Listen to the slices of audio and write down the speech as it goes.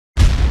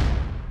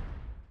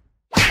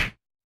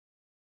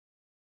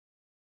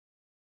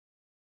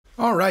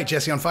All right,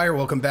 Jesse on Fire,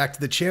 welcome back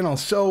to the channel.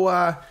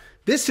 So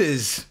this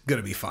is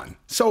going to be fun.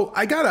 So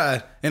I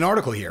got an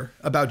article here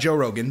about Joe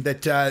Rogan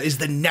that is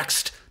the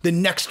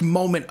next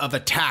moment of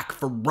attack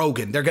for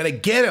Rogan. They're going to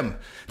get him.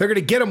 They're going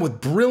to get him with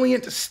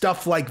brilliant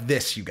stuff like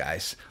this, you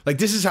guys. Like,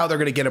 this is how they're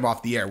going to get him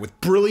off the air, with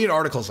brilliant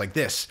articles like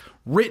this,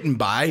 written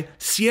by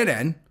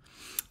CNN.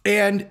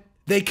 And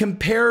they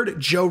compared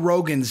Joe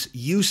Rogan's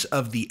use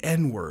of the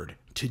N-word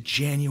to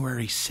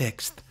January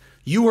 6th.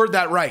 You heard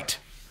that right.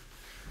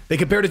 They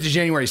compared it to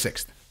January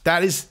 6th.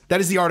 That is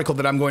the article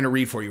that I'm going to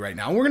read for you right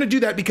now. And we're going to do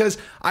that because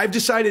I've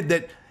decided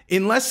that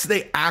unless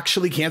they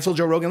actually cancel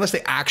Joe Rogan, unless they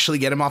actually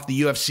get him off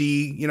the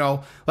UFC, you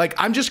know, like,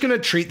 I'm just going to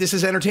treat this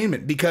as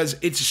entertainment because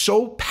it's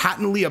so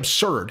patently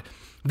absurd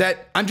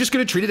that I'm just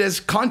going to treat it as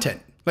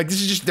content. Like,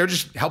 this is just, they're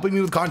just helping me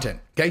with content.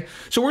 Okay.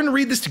 So we're going to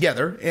read this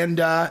together. And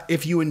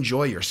if you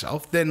enjoy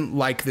yourself, then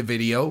like the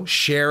video,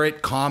 share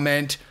it,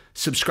 comment,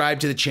 subscribe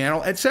to the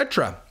channel,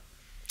 etc.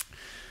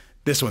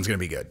 This one's going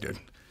to be good, dude.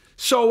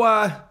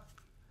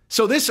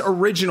 So this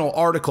original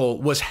article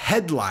was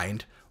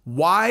headlined,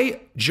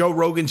 "Why Joe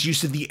Rogan's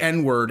use of the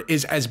N-word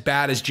is as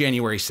bad as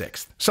January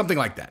 6th. Something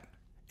like that.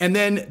 And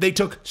then they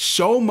took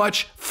so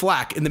much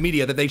flack in the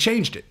media that they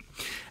changed it.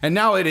 And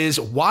now it is,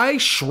 "Why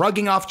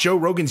shrugging off Joe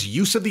Rogan's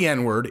use of the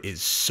N-word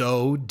is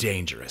so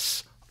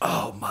dangerous."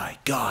 Oh my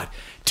God,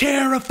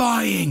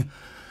 terrifying.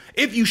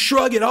 If you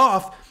shrug it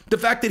off, the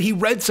fact that he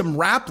read some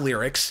rap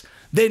lyrics,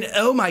 then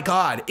oh my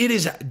God, it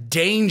is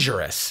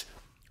dangerous.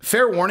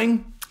 Fair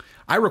warning,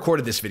 I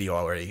recorded this video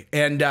already,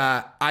 and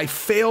I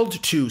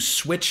failed to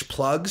switch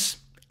plugs,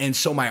 and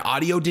so my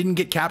audio didn't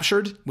get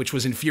captured, which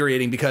was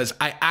infuriating because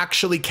I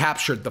actually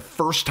captured the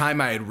first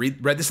time I had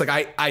read this. Like,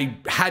 I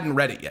hadn't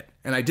read it yet,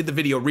 and I did the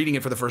video reading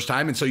it for the first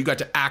time, and so you got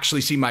to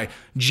actually see my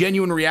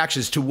genuine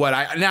reactions to what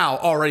I now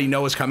already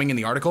know is coming in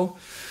the article.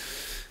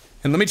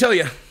 And let me tell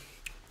you,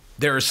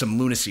 there is some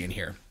lunacy in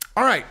here.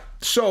 All right.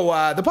 So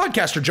the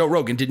podcaster Joe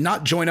Rogan did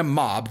not join a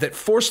mob that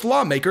forced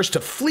lawmakers to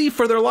flee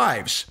for their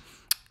lives.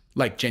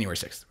 Like January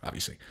 6th,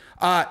 obviously.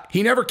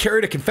 He never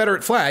carried a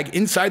Confederate flag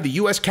inside the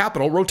U.S.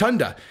 Capitol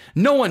Rotunda.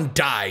 No one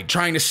died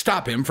trying to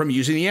stop him from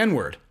using the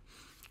N-word.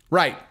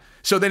 Right.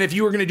 So then if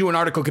you were going to do an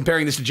article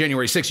comparing this to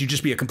January 6th, you'd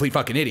just be a complete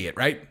fucking idiot,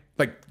 right?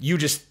 Like,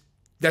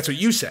 that's what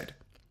you said.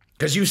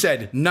 Because you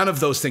said none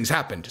of those things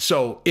happened.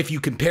 So if you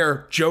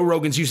compare Joe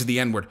Rogan's use of the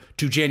N-word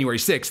to January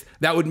 6th,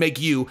 that would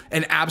make you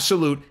an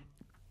absolute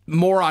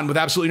moron with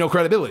absolutely no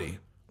credibility,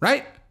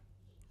 right?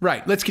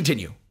 Right. Let's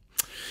continue.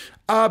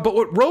 But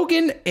what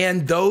Rogan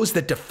and those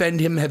that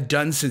defend him have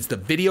done since the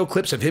video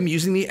clips of him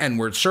using the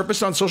N-word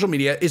surfaced on social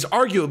media is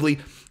arguably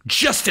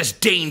just as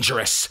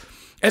dangerous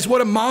as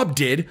what a mob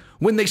did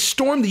when they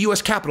stormed the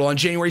U.S. Capitol on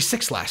January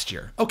 6th last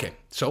year. Okay,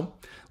 so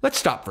let's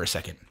stop for a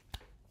second.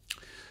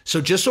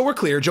 So just so we're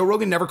clear, Joe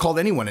Rogan never called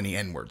anyone any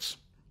N-words.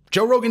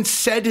 Joe Rogan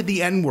said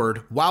the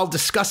N-word while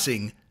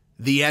discussing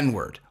the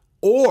N-word,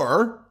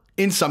 or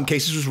in some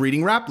cases was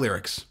reading rap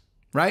lyrics,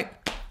 right?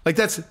 Like,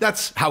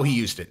 that's how he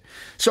used it.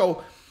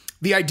 So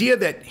the idea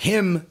that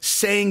him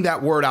saying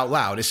that word out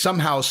loud is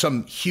somehow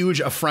some huge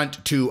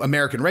affront to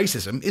American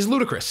racism is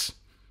ludicrous,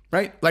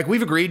 right? Like,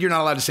 we've agreed you're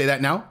not allowed to say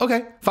that now.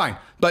 Okay, fine.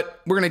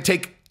 But we're going to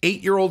take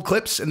 8-year-old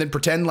clips and then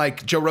pretend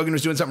like Joe Rogan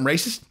was doing something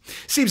racist?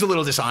 Seems a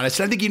little dishonest.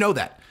 I think you know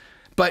that.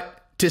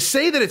 But to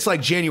say that it's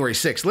like January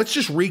 6th, let's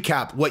just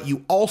recap what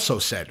you also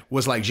said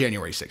was like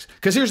January 6th.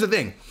 Because here's the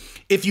thing.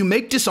 If you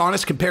make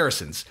dishonest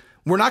comparisons,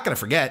 we're not going to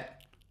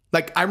forget.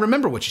 Like, I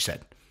remember what you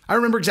said. I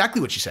remember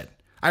exactly what you said.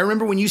 I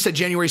remember when you said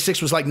January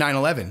 6th was like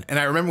 9/11, and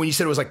I remember when you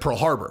said it was like Pearl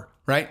Harbor,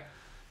 right?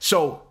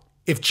 So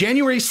if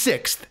January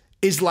 6th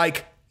is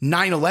like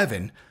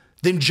 9/11,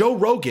 then Joe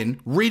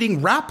Rogan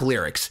reading rap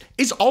lyrics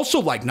is also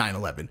like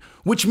 9/11,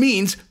 which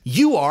means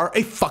you are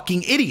a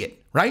fucking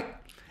idiot, right?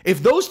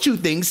 If those two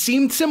things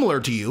seemed similar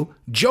to you,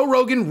 Joe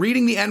Rogan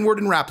reading the N-word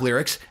in rap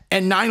lyrics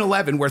and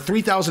 9/11 where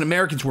 3,000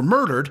 Americans were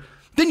murdered,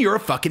 then you're a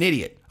fucking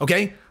idiot,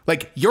 okay?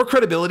 Like, your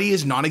credibility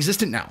is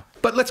non-existent now.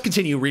 But let's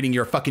continue reading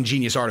your fucking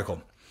genius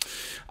article.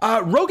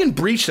 Rogan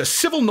breached a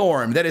civil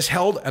norm that has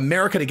held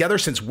America together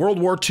since World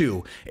War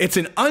II. It's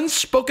an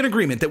unspoken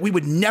agreement that we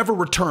would never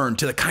return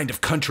to the kind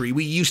of country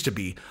we used to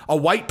be. A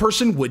white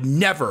person would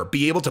never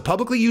be able to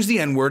publicly use the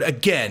N-word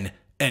again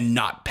and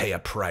not pay a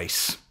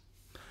price.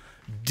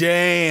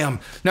 Damn.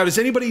 Now, does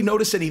anybody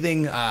notice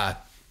anything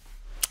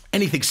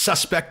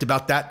suspect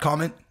about that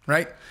comment,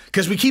 right?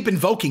 Because we keep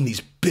invoking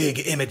these big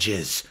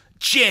images.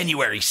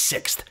 January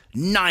 6th,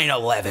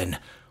 9/11,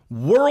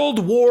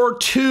 World War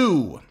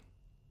II.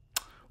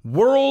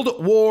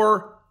 World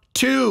War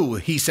II,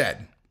 he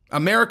said.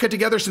 America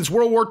together since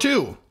World War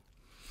II.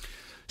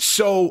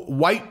 So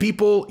white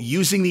people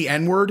using the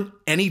N-word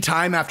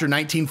anytime after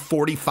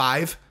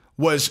 1945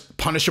 was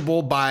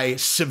punishable by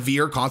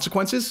severe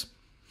consequences?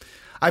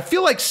 I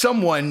feel like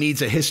someone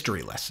needs a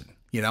history lesson,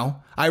 you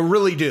know? I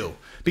really do.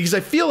 Because I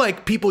feel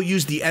like people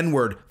used the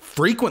N-word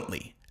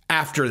frequently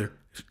after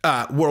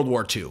World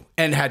War II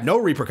and had no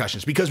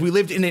repercussions because we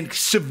lived in a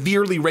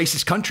severely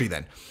racist country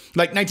then.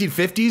 Like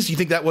 1950s, you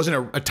think that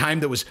wasn't a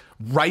time that was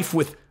rife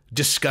with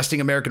disgusting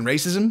American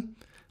racism?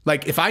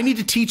 Like, if I need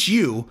to teach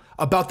you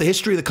about the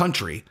history of the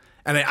country,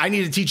 and I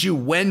need to teach you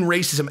when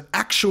racism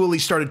actually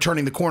started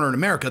turning the corner in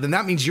America, then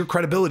that means your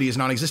credibility is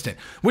non-existent,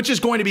 which is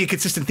going to be a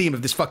consistent theme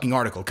of this fucking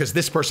article, because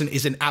this person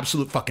is an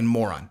absolute fucking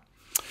moron.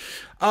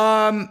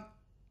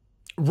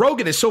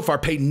 Rogan has so far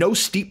paid no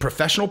steep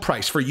professional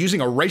price for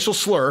using a racial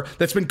slur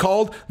that's been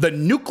called the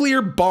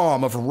nuclear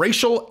bomb of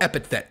racial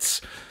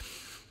epithets.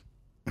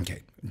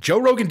 Okay, Joe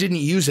Rogan didn't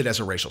use it as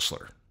a racial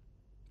slur,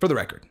 for the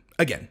record.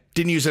 Again,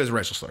 didn't use it as a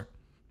racial slur.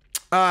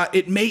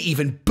 It may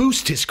even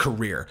boost his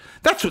career.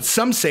 That's what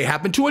some say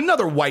happened to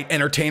another white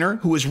entertainer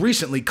who was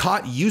recently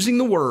caught using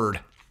the word.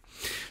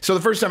 So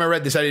the first time I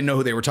read this, I didn't know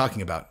who they were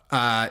talking about.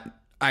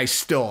 I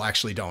still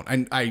actually don't.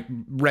 I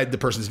read the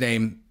person's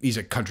name. He's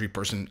a country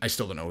person. I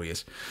still don't know who he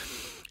is.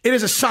 It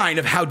is a sign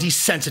of how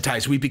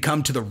desensitized we've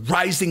become to the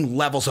rising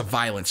levels of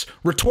violence,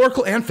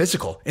 rhetorical and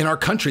physical, in our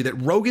country,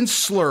 that Rogan's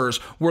slurs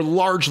were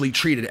largely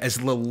treated as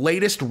the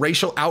latest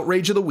racial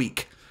outrage of the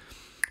week.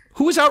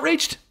 Who was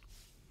outraged?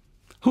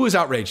 Who was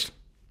outraged?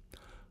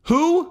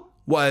 Who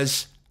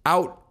was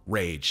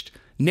outraged?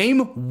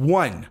 Name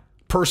one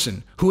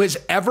person who has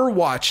ever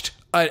watched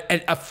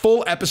a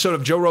full episode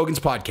of Joe Rogan's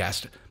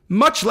podcast,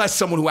 much less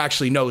someone who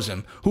actually knows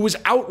him, who was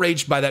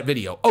outraged by that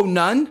video. Oh,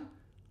 none?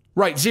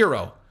 Right,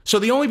 zero. So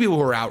the only people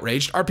who are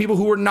outraged are people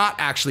who are not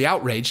actually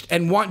outraged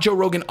and want Joe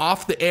Rogan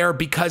off the air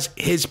because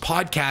his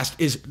podcast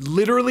is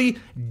literally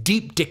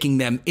deep dicking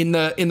them in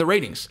the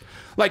ratings.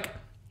 Like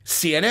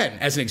CNN,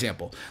 as an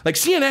example. Like,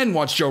 CNN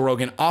wants Joe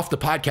Rogan off the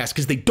podcast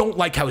because they don't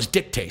like how his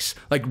dick tastes.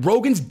 Like,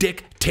 Rogan's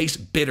dick tastes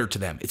bitter to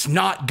them. It's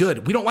not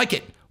good. We don't like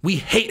it. We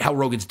hate how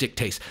Rogan's dick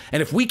tastes.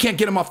 And if we can't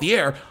get him off the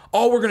air,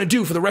 all we're going to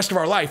do for the rest of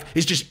our life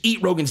is just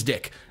eat Rogan's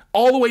dick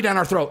all the way down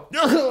our throat.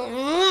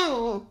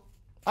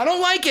 I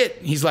don't like it.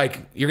 He's like,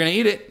 you're going to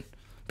eat it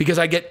because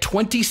I get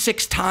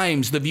 26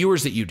 times the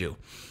viewers that you do.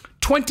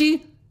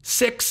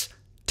 26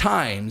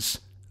 times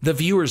the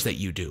viewers that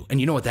you do. And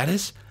you know what that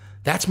is?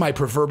 That's my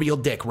proverbial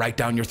dick right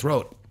down your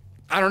throat.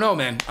 I don't know,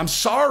 man. I'm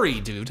sorry,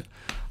 dude.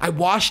 I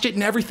washed it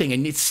and everything,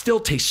 and it still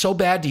tastes so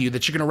bad to you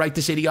that you're going to write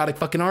this idiotic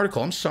fucking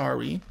article. I'm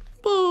sorry.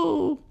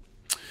 Boo.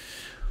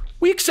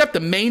 We accept the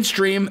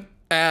mainstream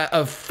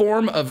of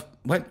form of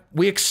what?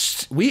 We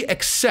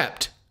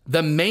accept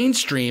the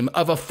mainstream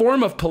of a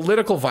form of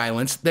political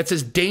violence that's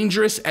as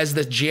dangerous as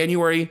the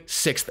January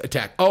 6th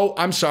attack. Oh,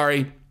 I'm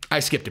sorry. I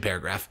skipped a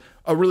paragraph.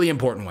 A really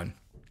important one.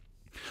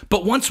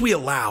 But once we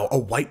allow a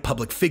white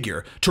public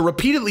figure to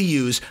repeatedly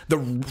use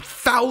the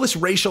foulest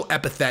racial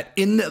epithet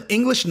in the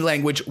English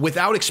language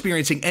without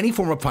experiencing any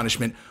form of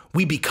punishment,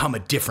 we become a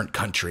different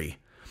country.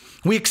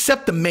 We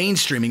accept the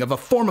mainstreaming of a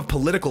form of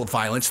political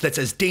violence that's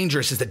as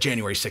dangerous as the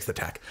January 6th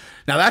attack.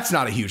 Now, that's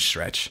not a huge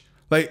stretch.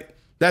 Like,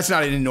 that's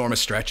not an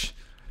enormous stretch.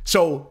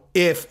 So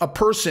if a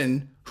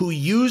person who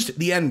used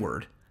the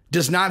N-word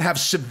does not have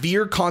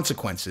severe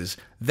consequences,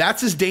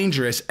 that's as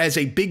dangerous as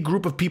a big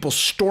group of people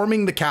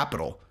storming the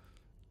Capitol.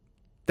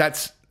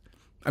 That's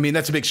a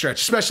big stretch,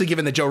 especially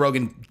given that Joe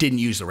Rogan didn't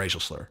use the racial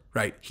slur,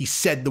 right? He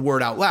said the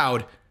word out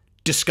loud,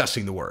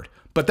 discussing the word.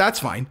 But that's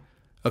fine,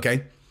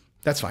 okay?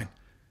 That's fine.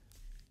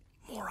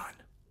 Moron.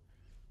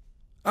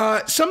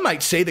 Some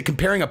might say that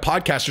comparing a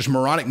podcaster's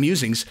moronic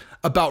musings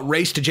about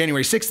race to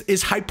January 6th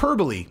is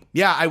hyperbole.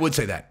 Yeah, I would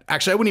say that.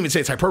 Actually, I wouldn't even say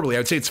it's hyperbole. I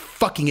would say it's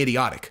fucking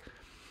idiotic.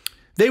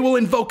 They will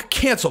invoke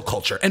cancel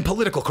culture and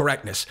political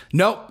correctness.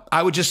 No,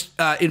 I would just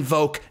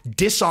invoke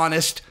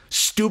dishonest,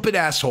 stupid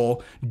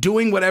asshole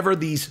doing whatever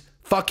these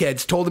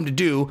fuckheads told him to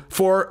do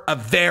for a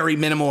very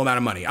minimal amount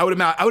of money. I would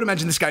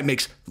imagine this guy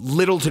makes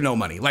little to no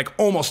money, like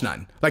almost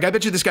none. Like, I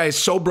bet you this guy is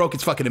so broke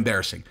it's fucking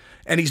embarrassing.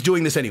 And he's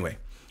doing this anyway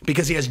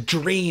because he has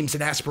dreams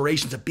and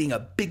aspirations of being a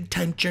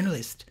big-time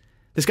journalist.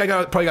 This guy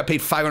probably got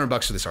paid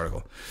 $500 for this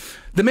article.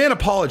 The man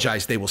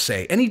apologized, they will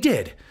say, and he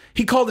did.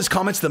 He called his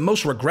comments the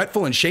most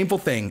regretful and shameful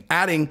thing,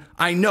 adding,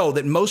 I know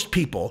that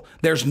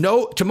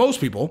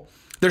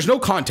there's no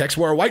context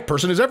where a white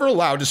person is ever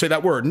allowed to say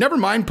that word, never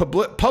mind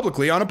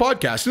publicly on a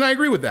podcast, and I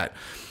agree with that.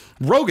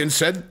 Rogan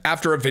said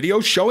after a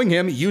video showing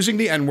him using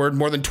the N-word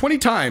more than 20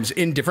 times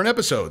in different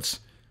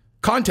episodes.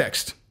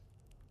 Context.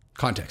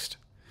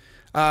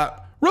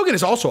 Rogan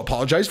has also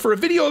apologized for a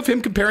video of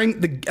him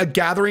comparing a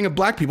gathering of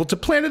black people to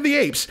Planet of the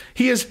Apes.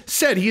 He has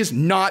said he is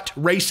not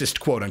racist,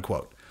 quote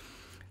unquote.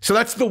 So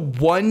that's the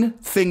one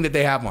thing that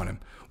they have on him,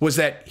 was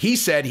that he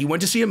said he went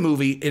to see a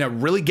movie in a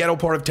really ghetto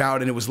part of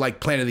town and it was like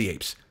Planet of the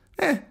Apes.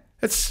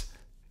 That's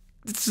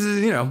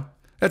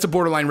a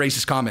borderline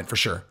racist comment for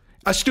sure.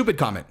 A stupid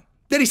comment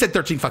that he said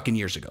 13 fucking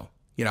years ago,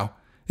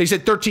 He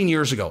said 13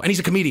 years ago, and he's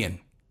a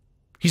comedian.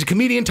 He's a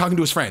comedian talking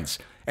to his friends.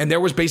 And there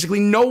was basically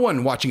no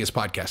one watching his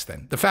podcast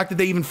then. The fact that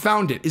they even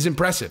found it is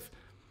impressive.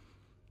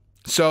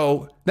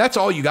 So that's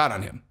all you got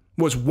on him,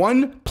 was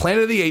one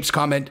Planet of the Apes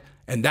comment,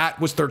 and that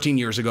was 13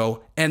 years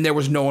ago, and there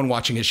was no one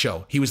watching his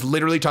show. He was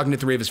literally talking to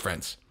 3 of his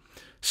friends.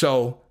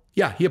 So,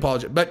 yeah, he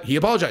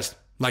apologized,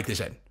 like they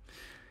said.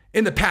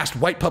 In the past,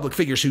 white public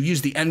figures who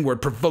used the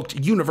N-word provoked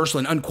universal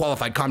and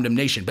unqualified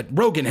condemnation, but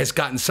Rogan has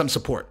gotten some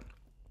support.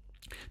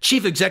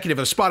 Chief executive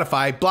of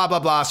Spotify, blah, blah,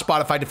 blah.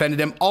 Spotify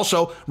defended him.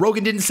 Also,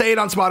 Rogan didn't say it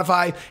on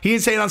Spotify. He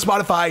didn't say it on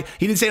Spotify.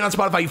 He didn't say it on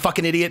Spotify, you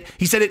fucking idiot.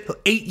 He said it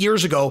 8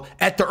 years ago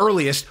at the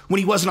earliest when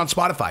he wasn't on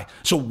Spotify.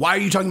 So why are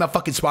you talking about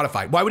fucking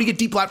Spotify? Why would he get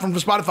deplatformed from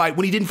Spotify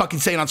when he didn't fucking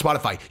say it on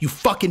Spotify? You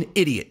fucking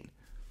idiot.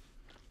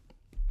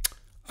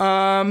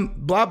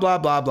 Blah, blah,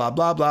 blah, blah,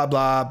 blah, blah,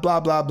 blah,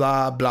 blah, blah,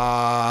 blah,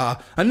 blah.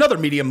 Another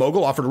media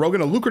mogul offered Rogan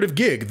a lucrative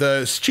gig.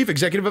 The chief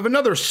executive of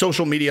another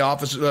social media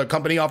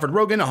company offered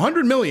Rogan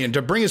 $100 million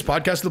to bring his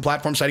podcast to the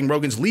platform, citing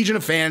Rogan's legion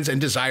of fans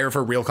and desire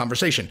for real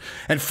conversation.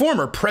 And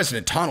former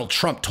President Donald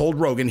Trump told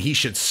Rogan he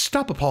should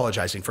stop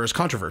apologizing for his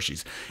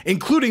controversies,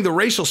 including the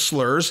racial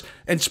slurs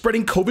and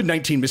spreading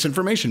COVID-19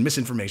 misinformation.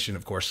 Misinformation,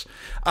 of course,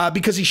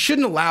 because he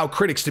shouldn't allow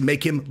critics to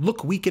make him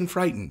look weak and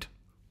frightened.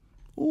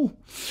 Ooh.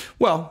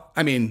 Well,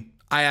 I mean,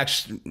 I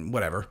actually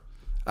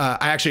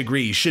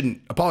agree you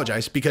shouldn't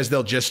apologize because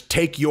they'll just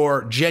take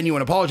your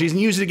genuine apologies and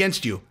use it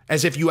against you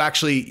as if you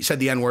actually said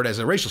the N-word as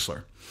a racial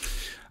slur.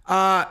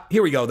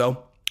 Here we go,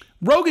 though.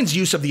 Rogan's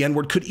use of the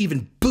N-word could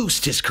even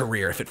boost his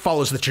career if it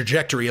follows the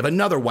trajectory of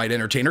another white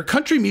entertainer,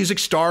 country music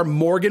star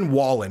Morgan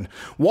Wallen.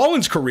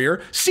 Wallen's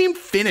career seemed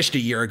finished a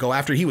year ago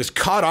after he was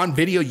caught on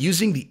video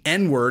using the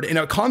N-word in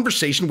a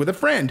conversation with a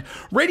friend.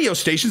 Radio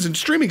stations and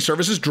streaming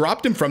services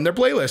dropped him from their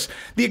playlists.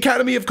 The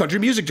Academy of Country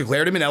Music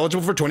declared him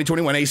ineligible for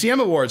 2021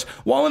 ACM Awards.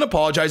 Wallen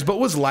apologized but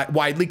was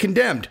widely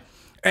condemned.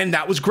 And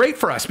that was great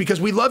for us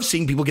because we love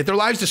seeing people get their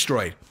lives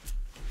destroyed.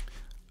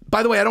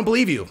 By the way, I don't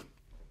believe you.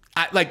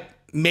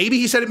 Maybe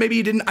he said it, maybe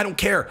he didn't. I don't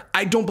care.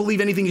 I don't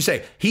believe anything you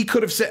say. He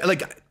could have said,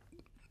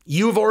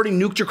 you have already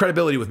nuked your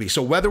credibility with me.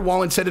 So whether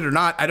Wallen said it or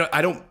not,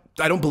 I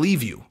don't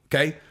believe you.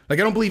 Okay. I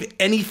don't believe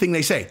anything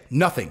they say.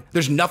 Nothing.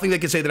 There's nothing they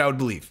can say that I would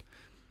believe.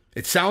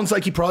 It sounds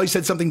like he probably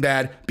said something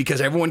bad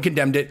because everyone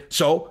condemned it.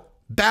 So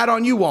bad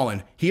on you,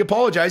 Wallen. He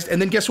apologized. And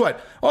then guess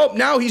what? Oh,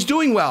 now he's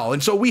doing well.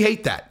 And so we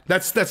hate that.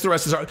 That's the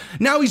rest of the story.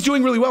 Now he's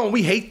doing really well and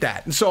we hate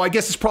that. And so I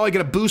guess it's probably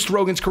going to boost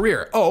Rogan's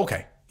career. Oh,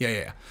 okay.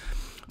 Yeah.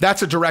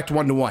 That's a direct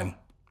one-to-one.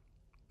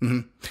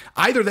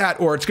 Either that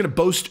or it's going to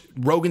boost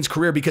Rogan's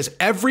career because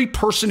every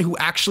person who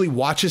actually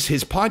watches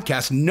his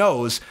podcast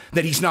knows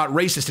that he's not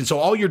racist. And so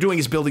all you're doing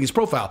is building his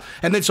profile.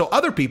 And then so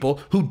other people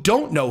who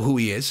don't know who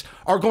he is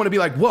are going to be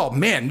like, well,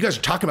 man, you guys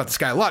are talking about this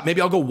guy a lot.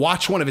 Maybe I'll go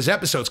watch one of his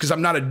episodes because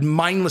I'm not a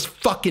mindless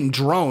fucking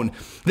drone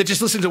that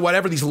just listens to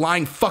whatever these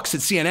lying fucks at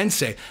CNN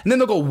say. And then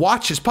they'll go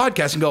watch his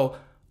podcast and go,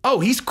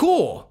 oh, he's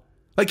cool.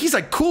 He's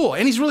cool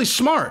and he's really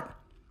smart.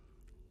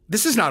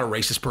 This is not a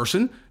racist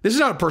person. This is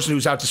not a person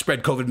who's out to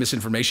spread COVID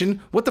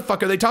misinformation. What the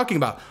fuck are they talking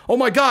about? Oh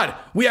my God,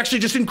 we actually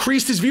just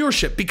increased his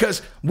viewership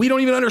because we don't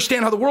even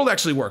understand how the world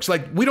actually works.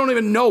 We don't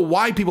even know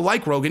why people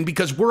like Rogan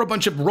because we're a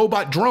bunch of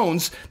robot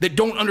drones that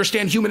don't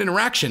understand human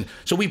interaction.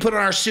 So we put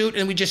on our suit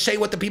and we just say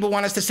what the people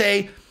want us to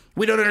say.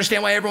 We don't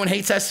understand why everyone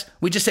hates us.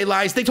 We just say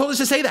lies. They told us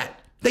to say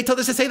that. They told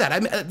us to say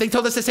that. They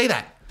told us to say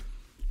that.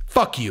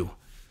 Fuck you.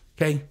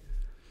 Okay.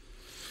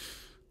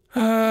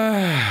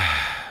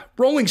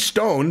 Rolling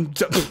Stone,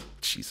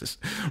 Jesus.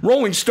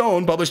 Rolling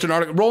Stone published an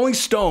article. Rolling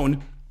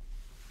Stone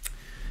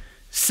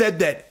said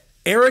that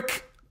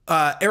Eric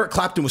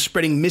Clapton was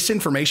spreading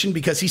misinformation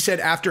because he said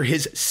after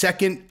his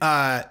second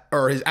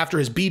after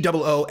his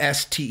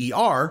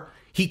BOOSTER,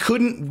 he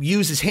couldn't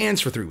use his hands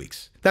for 3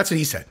 weeks. That's what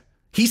he said.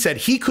 He said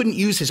he couldn't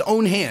use his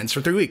own hands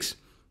for 3 weeks.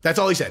 That's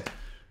all he said.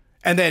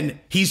 And then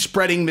he's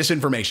spreading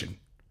misinformation.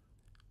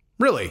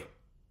 Really?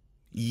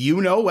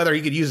 You know whether he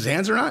could use his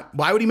hands or not?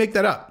 Why would he make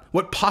that up?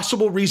 What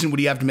possible reason would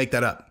he have to make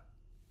that up?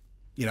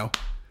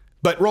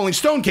 But Rolling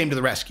Stone came to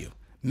the rescue.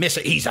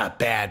 He's a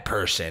bad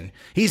person.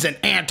 He's an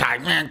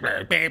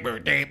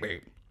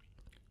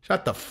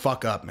Shut the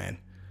fuck up, man.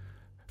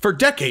 For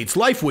decades,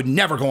 life would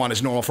never go on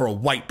as normal for a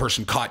white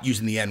person caught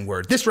using the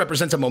N-word. This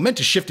represents a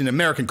momentous shift in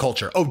American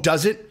culture. Oh,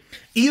 does it?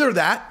 Either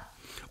that,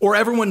 or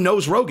everyone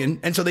knows Rogan,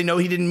 and so they know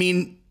he didn't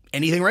mean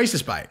anything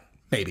racist by it.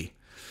 Maybe.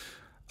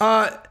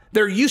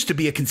 There used to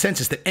be a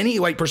consensus that any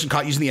white person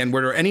caught using the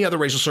N-word or any other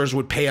racial slurs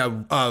would pay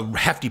a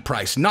hefty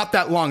price. Not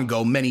that long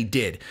ago, many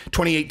did.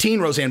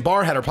 2018, Roseanne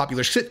Barr had her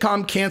popular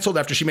sitcom canceled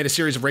after she made a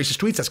series of racist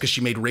tweets. That's because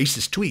she made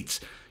racist tweets.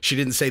 She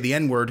didn't say the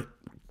N-word,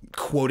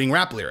 quoting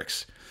rap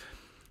lyrics.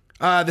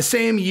 The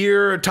same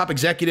year, top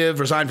executive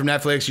resigned from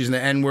Netflix using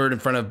the N-word in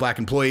front of black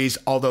employees.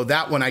 Although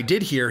that one I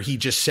did hear, he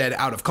just said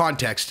out of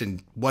context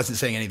and wasn't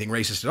saying anything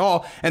racist at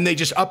all. And they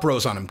just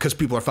uprose on him because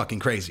people are fucking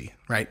crazy,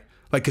 right?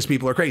 Because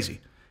people are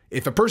crazy.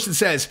 If a person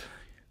says,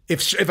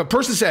 if a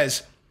person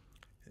says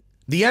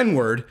the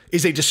N-word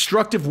is a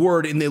destructive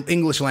word in the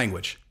English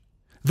language,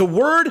 the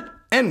word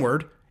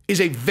N-word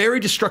is a very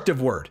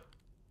destructive word.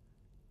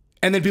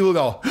 And then people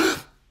go,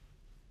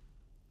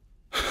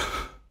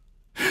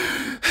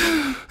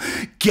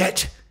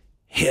 get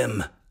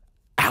him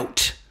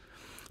out.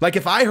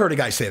 If I heard a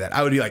guy say that,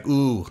 I would be like,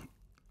 ooh,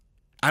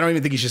 I don't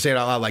even think you should say it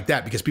out loud like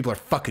that because people are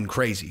fucking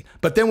crazy.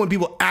 But then when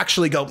people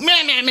actually go,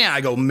 man,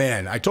 I go,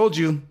 man, I told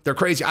you they're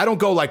crazy. I don't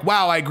go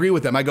wow, I agree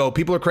with them. I go,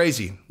 people are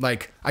crazy.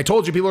 I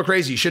told you people are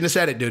crazy. You shouldn't have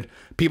said it, dude.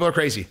 People are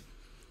crazy.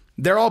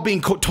 They're all being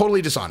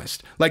totally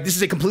dishonest. This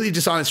is a completely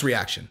dishonest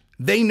reaction.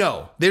 They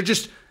know.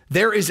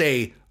 There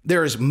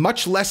is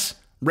much less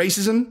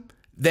racism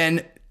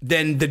than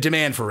the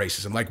demand for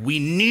racism. Like, we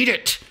need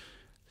it.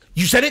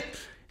 You said it.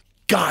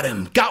 Got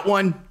him. Got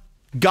one.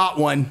 Got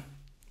one.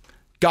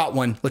 Got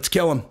one. Let's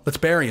kill him. Let's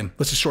bury him.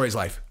 Let's destroy his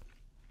life.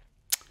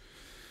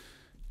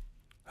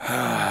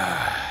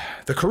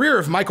 The career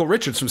of Michael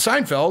Richards from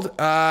Seinfeld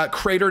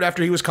cratered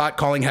after he was caught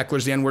calling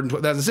hecklers the N-word in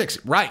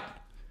 2006. Right.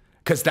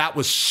 Because that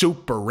was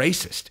super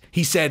racist.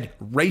 He said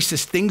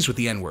racist things with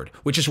the N-word,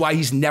 which is why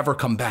he's never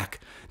come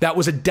back. That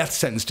was a death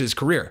sentence to his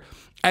career,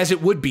 as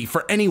it would be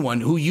for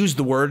anyone who used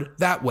the word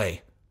that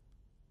way.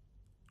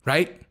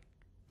 Right?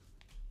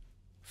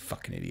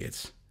 Fucking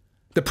idiots.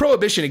 The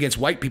prohibition against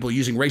white people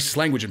using racist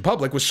language in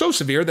public was so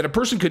severe that a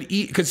person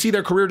could see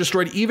their career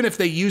destroyed even if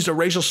they used a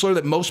racial slur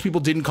that most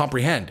people didn't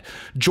comprehend.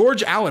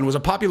 George Allen was a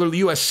popular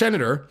U.S.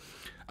 senator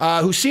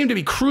who seemed to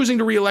be cruising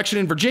to re-election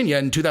in Virginia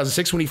in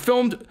 2006 when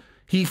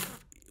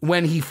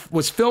he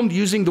was filmed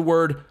using the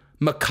word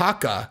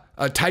macaca,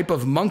 a type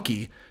of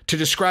monkey, to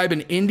describe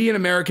an Indian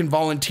American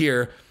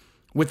volunteer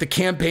with the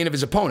campaign of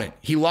his opponent.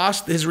 He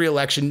lost his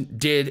re-election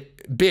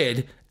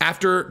bid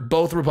after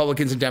both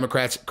Republicans and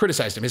Democrats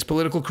criticized him. His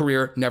political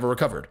career never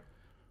recovered.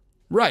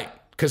 Right,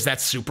 because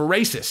that's super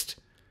racist.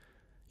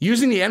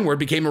 Using the N-word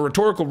became a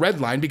rhetorical red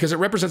line because it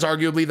represents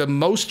arguably the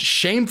most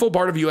shameful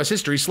part of U.S.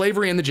 history,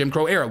 slavery and the Jim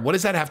Crow era. What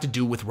does that have to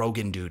do with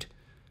Rogan, dude?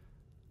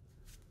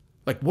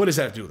 Like, what does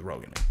that have to do with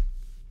Rogan?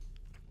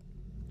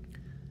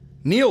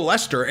 Neil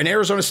Lester, an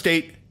Arizona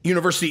State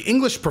University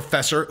English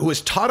professor who has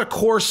taught a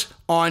course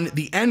on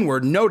the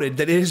N-word, noted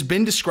that it has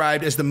been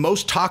described as the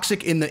most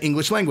toxic in the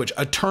English language,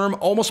 a term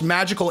almost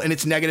magical in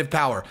its negative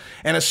power,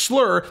 and a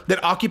slur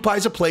that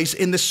occupies a place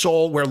in the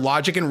soul where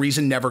logic and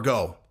reason never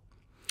go.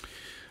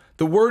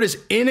 The word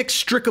is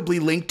inextricably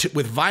linked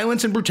with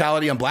violence and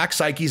brutality on black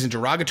psyches and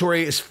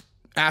derogatory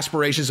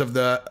aspirations of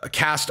the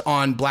cast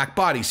on black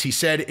bodies, he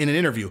said in an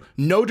interview.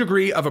 No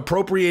degree of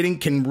appropriating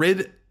can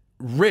rid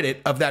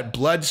it of that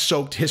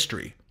blood-soaked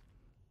history.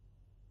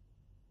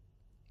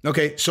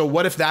 Okay, so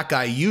what if that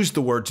guy used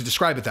the word to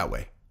describe it that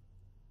way?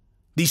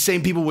 These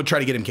same people would try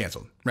to get him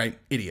canceled, right?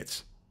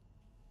 Idiots.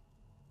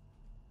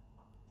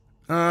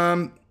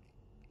 I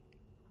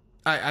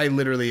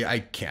literally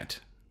can't.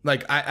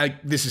 Like,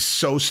 this is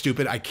so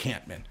stupid. I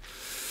can't, man.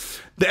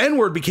 The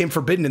N-word became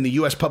forbidden in the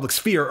U.S. public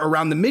sphere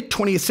around the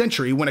mid-20th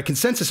century when a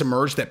consensus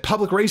emerged that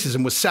public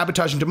racism was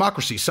sabotaging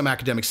democracy, some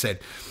academics said.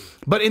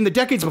 But in the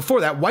decades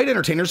before that, white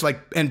entertainers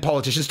and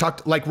politicians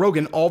talked like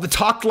Rogan all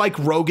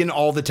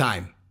the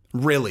time.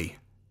 Really.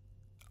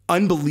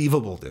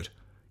 Unbelievable, dude.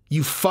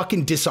 You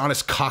fucking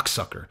dishonest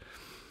cocksucker.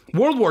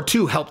 World War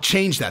II helped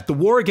change that. The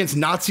war against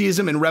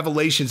Nazism and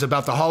revelations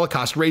about the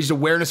Holocaust raised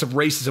awareness of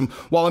racism,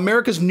 while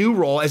America's new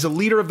role as a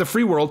leader of the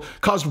free world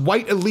caused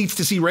white elites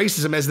to see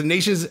racism as the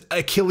nation's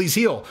Achilles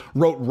heel,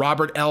 wrote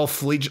Robert L.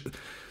 Fleege.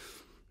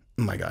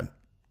 Oh my God.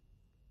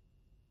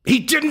 He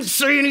didn't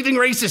say anything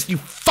racist, you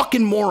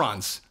fucking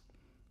morons.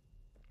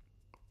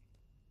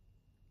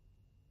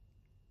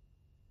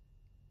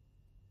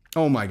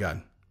 Oh my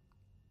God.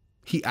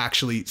 He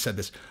actually said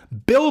this.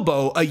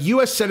 Bilbo, a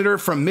U.S. senator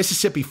from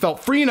Mississippi, felt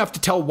free enough to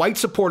tell white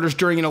supporters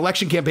during an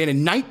election campaign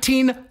in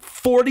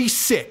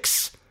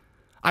 1946,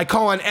 I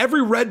call on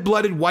every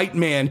red-blooded white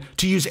man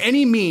to use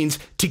any means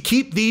to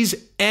keep these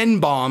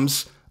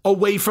N-bombs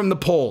away from the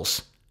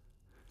polls.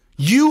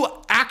 You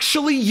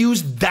actually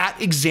used that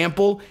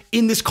example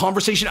in this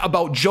conversation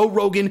about Joe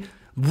Rogan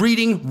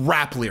reading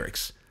rap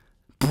lyrics.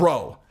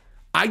 Bro,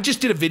 I just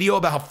did a video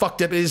about how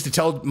fucked up it is to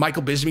tell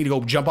Michael Bisping to go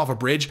jump off a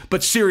bridge.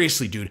 But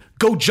seriously, dude,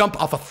 go jump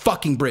off a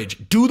fucking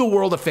bridge. Do the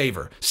world a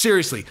favor.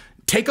 Seriously,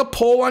 take a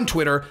poll on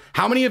Twitter.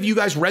 How many of you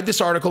guys read this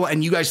article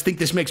and you guys think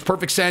this makes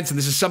perfect sense and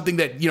this is something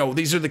that,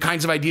 these are the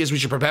kinds of ideas we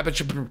should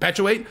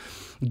perpetuate?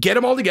 Get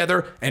them all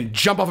together and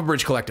jump off a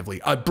bridge collectively.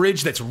 A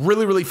bridge that's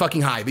really, really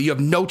fucking high that you have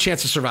no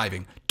chance of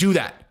surviving. Do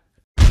that.